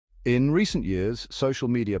In recent years, social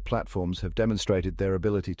media platforms have demonstrated their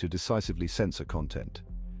ability to decisively censor content.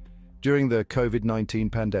 During the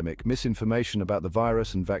COVID-19 pandemic, misinformation about the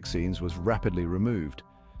virus and vaccines was rapidly removed.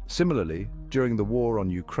 Similarly, during the war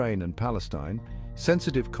on Ukraine and Palestine,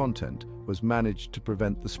 sensitive content was managed to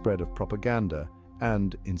prevent the spread of propaganda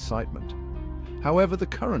and incitement. However, the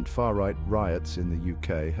current far-right riots in the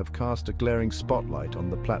UK have cast a glaring spotlight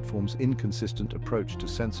on the platform's inconsistent approach to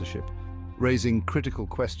censorship, raising critical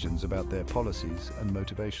questions about their policies and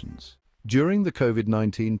motivations. During the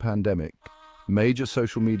COVID-19 pandemic, major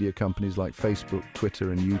social media companies like Facebook,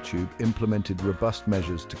 Twitter, and YouTube implemented robust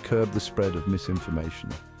measures to curb the spread of misinformation.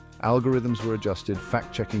 Algorithms were adjusted,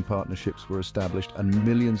 fact-checking partnerships were established, and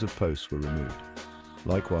millions of posts were removed.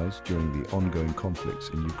 Likewise, during the ongoing conflicts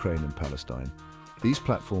in Ukraine and Palestine, these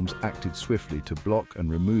platforms acted swiftly to block and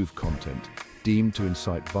remove content deemed to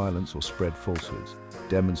incite violence or spread falsehoods,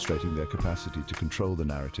 demonstrating their capacity to control the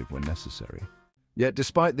narrative when necessary. Yet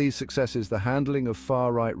despite these successes, the handling of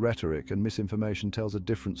far-right rhetoric and misinformation tells a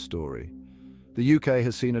different story. The UK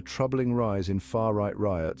has seen a troubling rise in far-right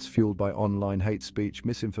riots fueled by online hate speech,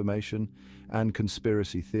 misinformation, and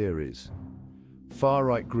conspiracy theories.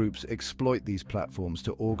 Far-right groups exploit these platforms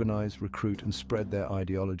to organize, recruit, and spread their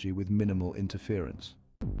ideology with minimal interference.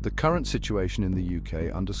 The current situation in the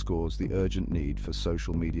UK underscores the urgent need for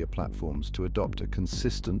social media platforms to adopt a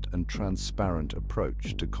consistent and transparent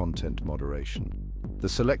approach to content moderation. The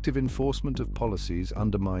selective enforcement of policies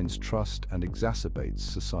undermines trust and exacerbates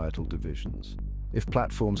societal divisions. If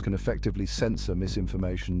platforms can effectively censor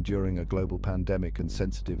misinformation during a global pandemic and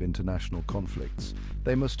sensitive international conflicts,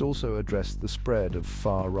 they must also address the spread of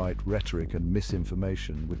far-right rhetoric and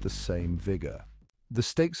misinformation with the same vigor. The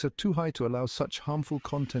stakes are too high to allow such harmful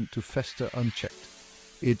content to fester unchecked.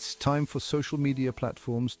 It's time for social media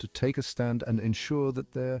platforms to take a stand and ensure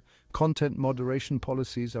that their content moderation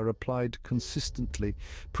policies are applied consistently,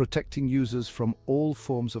 protecting users from all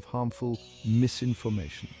forms of harmful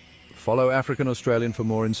misinformation. Follow African Australian for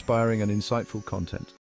more inspiring and insightful content.